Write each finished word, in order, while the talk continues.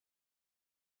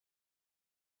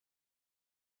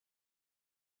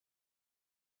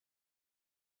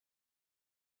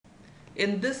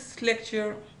in this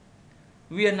lecture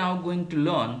we are now going to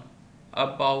learn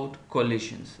about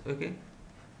collisions. Okay,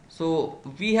 so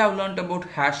we have learned about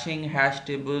hashing, hash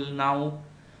table. Now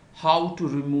how to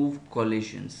remove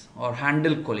collisions or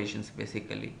handle collisions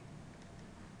basically.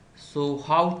 So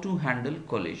how to handle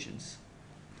collisions.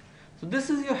 So this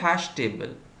is your hash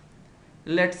table.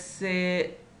 Let's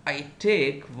say I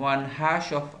take one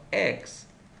hash of x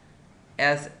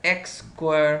as x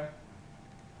square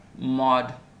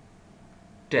mod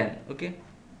 10. Okay,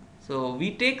 so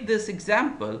we take this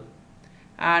example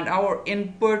and our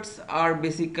inputs are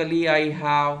basically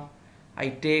I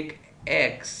take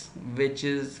x, which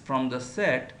is from the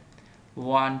set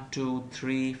 1 2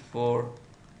 3 4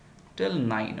 till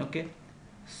 9. Okay,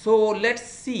 so let's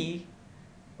see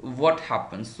what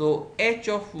happens. So h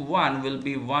of 1 will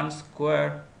be 1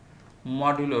 square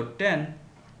modulo 10,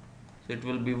 so it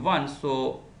will be 1.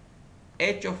 So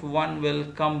h of 1 will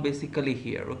come basically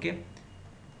here. Okay,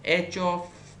 h of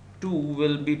 2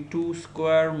 will be 2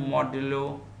 square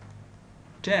modulo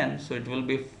 10, so it will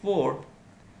be 4,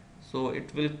 so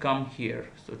it will come here.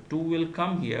 So 2 will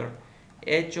come here.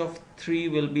 H of 3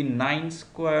 will be 9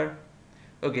 square,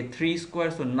 okay, 3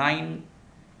 square, so 9,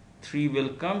 3 will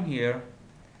come here.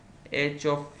 H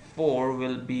of 4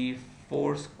 will be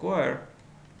 4 square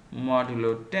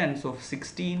modulo 10, so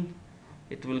 16,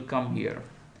 it will come here.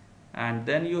 And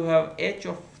then you have h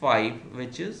of 5,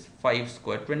 which is 5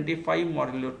 square, 25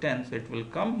 modulo 10, so it will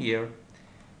come here.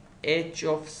 H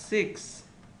of 6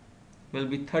 will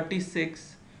be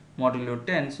 36 modulo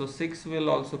 10, so 6 will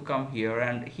also come here,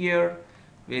 and here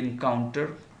we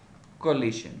encounter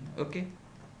collision. Okay,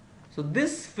 so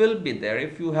this will be there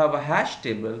if you have a hash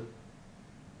table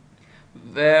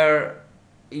where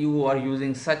you are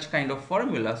using such kind of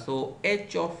formula. So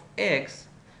h of x,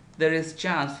 there is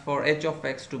chance for h of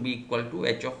x to be equal to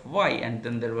h of y, and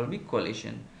then there will be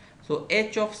collision. So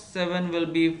h of 7 will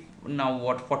be now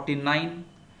what, 49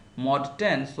 mod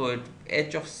 10, so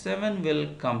h of 7 will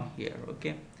come here.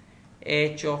 Okay,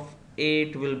 h of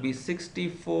 8 will be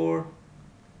 64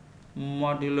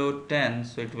 modulo 10,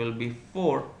 so it will be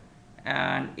 4,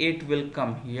 and 8 will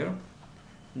come here.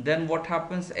 Then what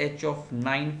happens, h of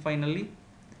 9 finally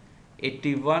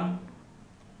 81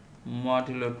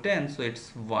 modulo 10, so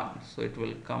it's 1, so it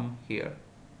will come here,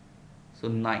 so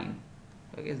 9.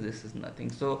 Okay, this is nothing.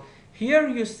 So here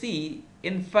you see,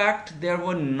 in fact there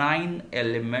were 9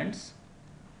 elements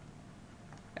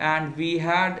and we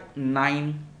had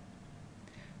 9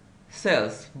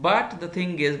 cells, but the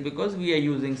thing is, because we are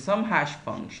using some hash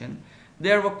function,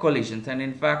 there were collisions, and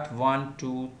in fact 1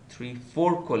 2 3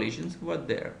 4 collisions were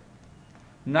there.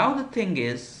 Now the thing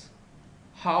is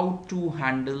how to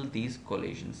handle these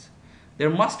collisions. There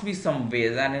must be some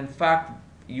ways, and in fact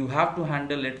you have to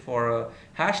handle it for a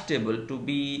hash table to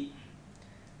be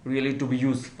really to be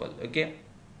useful. Okay,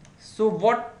 so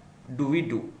what do we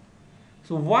do?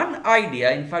 So one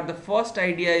idea, in fact the first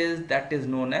idea is that is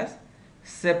known as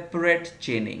separate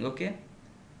chaining. Okay,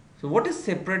 so what is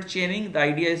separate chaining? The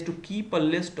idea is to keep a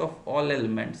list of all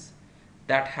elements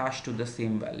that hash to the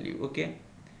same value. Okay,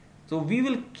 so we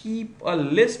will keep a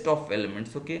list of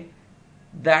elements, okay,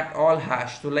 that all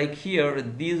hash. So like here,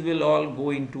 these will all go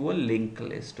into a linked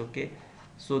list. Okay,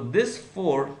 so this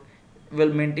 4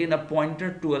 will maintain a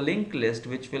pointer to a linked list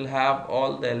which will have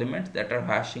all the elements that are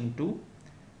hashing to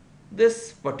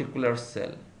this particular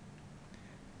cell.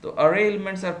 So array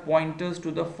elements are pointers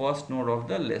to the first node of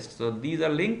the list. So these are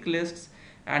linked lists,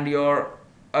 and your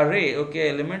array, okay,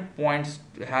 element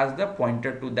has the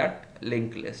pointer to that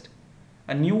linked list.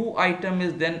 A new item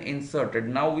is then inserted.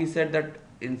 Now we said that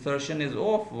insertion is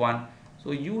O of 1,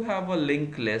 so you have a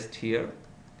linked list here,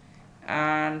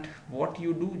 and what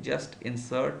you do, just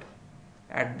insert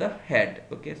at the head.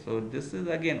 Okay, so this is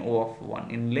again O of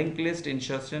 1. In linked list,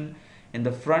 insertion in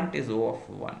the front is O of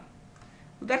 1,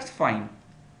 so that's fine.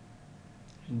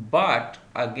 But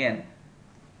again,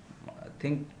 I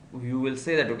think you will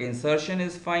say that okay, insertion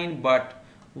is fine, but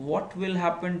what will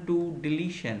happen to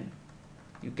deletion?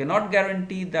 You cannot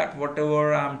guarantee that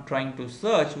whatever I am trying to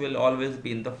search will always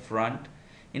be in the front.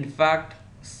 In fact,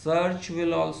 search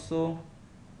will also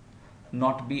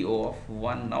not be O of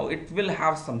 1. Now it will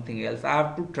have something else. I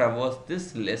have to traverse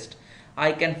this list.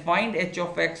 I can find h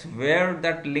of x where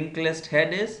that linked list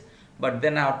head is, but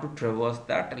then I have to traverse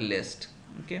that list.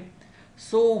 Okay,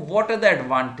 so what are the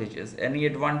advantages? Any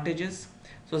advantages?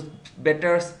 So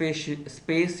better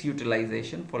space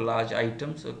utilization for large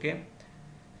items. Okay,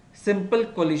 simple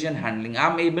collision handling.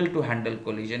 I'm able to handle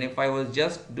collision. If I was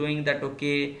just doing that,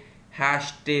 okay,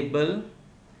 hash table,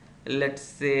 let's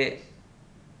say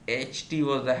ht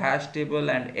was the hash table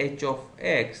and h of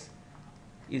x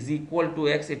is equal to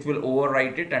x, it will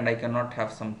overwrite it and I cannot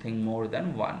have something more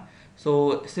than 1.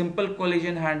 So simple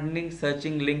collision handling,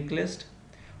 searching linked list.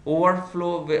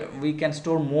 Overflow, we can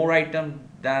store more items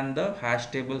than the hash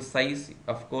table size,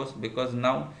 of course, because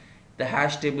now the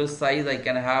hash table size, I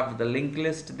can have the linked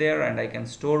list there and I can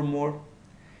store more.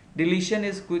 Deletion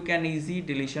is quick and easy,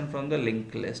 deletion from the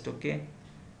linked list. Okay,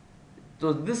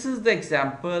 so this is the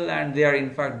example, and they are in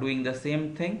fact doing the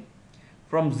same thing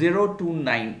from 0 to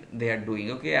 9 they are doing.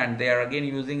 Okay, and they are again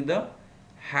using the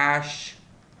hash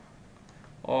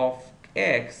of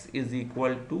x is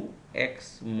equal to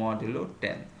x modulo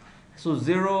 10. So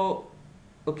 0,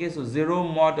 okay, so 0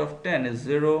 mod of 10 is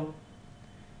 0,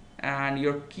 and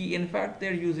your key, in fact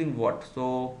they're using what?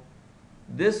 So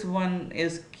this one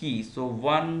is key, so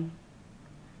 1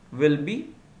 will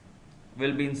be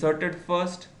inserted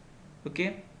first.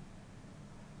 Okay,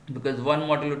 because 1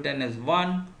 modulo 10 is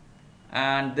 1,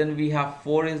 and then we have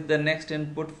 4 is the next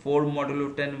input. 4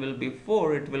 modulo 10 will be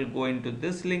 4, it will go into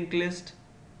this linked list.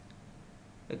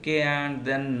 Okay, and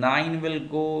then 9 will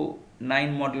go,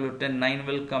 9 modulo 10, 9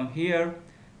 will come here,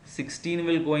 16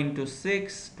 will go into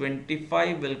 6,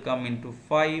 25 will come into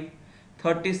 5,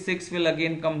 36 will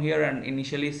again come here, and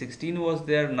initially 16 was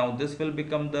there, now this will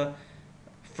become the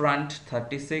front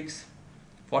 36.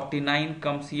 49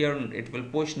 comes here, it will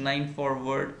push 9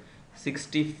 forward,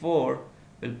 64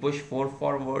 will push 4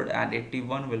 forward, and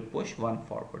 81 will push 1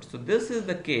 forward. So this is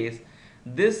the case,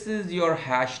 this is your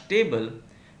hash table.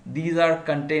 These are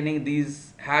containing,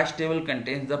 these hash table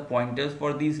contains the pointers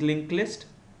for these linked list.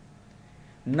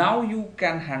 Now you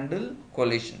can handle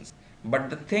collisions, but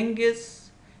the thing is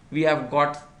we have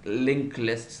got linked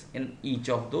lists in each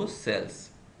of those cells.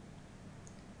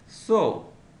 So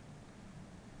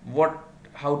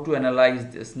how to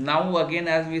analyze this? Now again,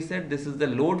 as we said, this is the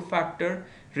load factor,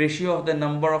 ratio of the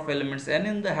number of elements n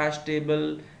in the hash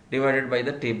table divided by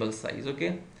the table size.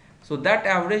 Okay, so that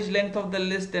average length of the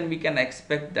list, then we can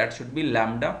expect that should be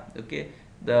lambda. Okay,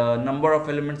 the number of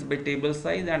elements by table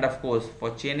size, and of course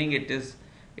for chaining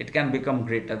it can become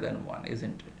greater than 1,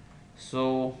 isn't it?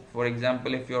 So for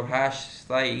example, if your hash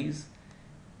size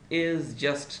is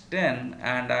just 10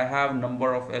 and I have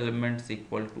number of elements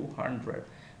equal to 100,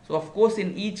 so of course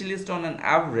in each list on an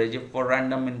average, if for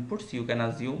random inputs, you can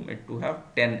assume it to have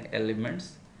 10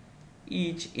 elements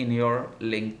each in your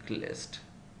linked list.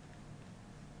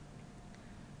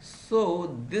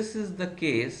 So this is the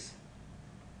case,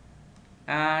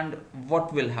 and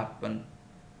what will happen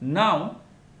now?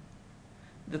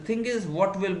 The thing is,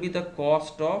 what will be the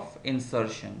cost of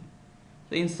insertion?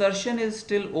 So insertion is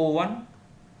still O1,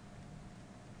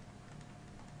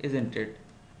 isn't it?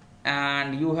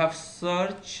 And you have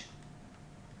search.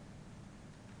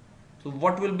 So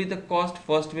what will be the cost?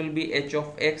 First will be h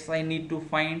of x I need to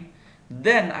find,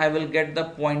 then I will get the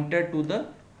pointer to the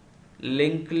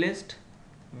linked list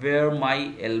where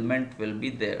my element will be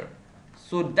there.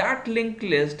 So that linked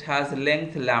list has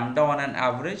length lambda on an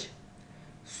average.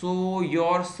 So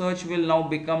your search will now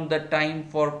become the time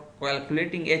for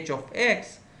calculating h of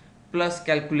x plus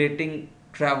calculating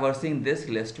traversing this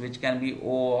list, which can be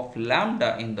O of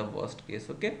lambda in the worst case.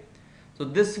 Okay, so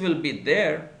this will be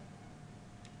there,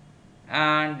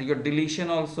 and your deletion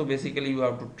also, basically you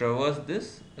have to traverse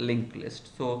this linked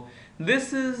list. So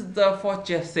this is the for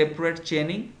separate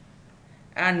chaining.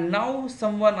 And now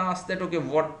someone asked that, okay,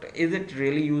 what is it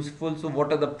really useful? So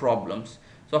what are the problems?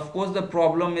 So of course the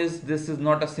problem is, this is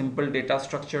not a simple data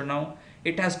structure now,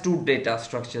 it has two data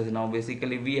structures now.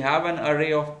 Basically we have an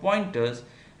array of pointers,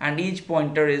 and each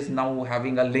pointer is now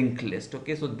having a linked list.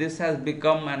 Okay, so this has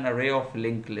become an array of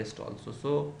linked list also.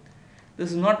 So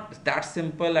this is not that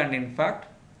simple, and in fact,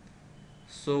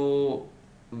 so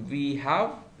we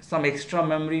have some extra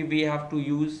memory we have to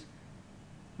use,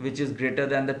 which is greater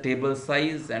than the table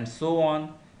size, and so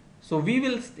on. So we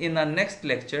will in our next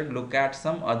lecture look at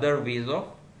some other ways of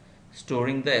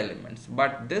storing the elements,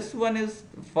 but this one is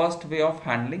first way of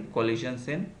handling collisions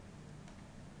in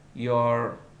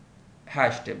your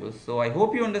hash tables. So I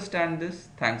hope you understand this.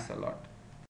 Thanks a lot.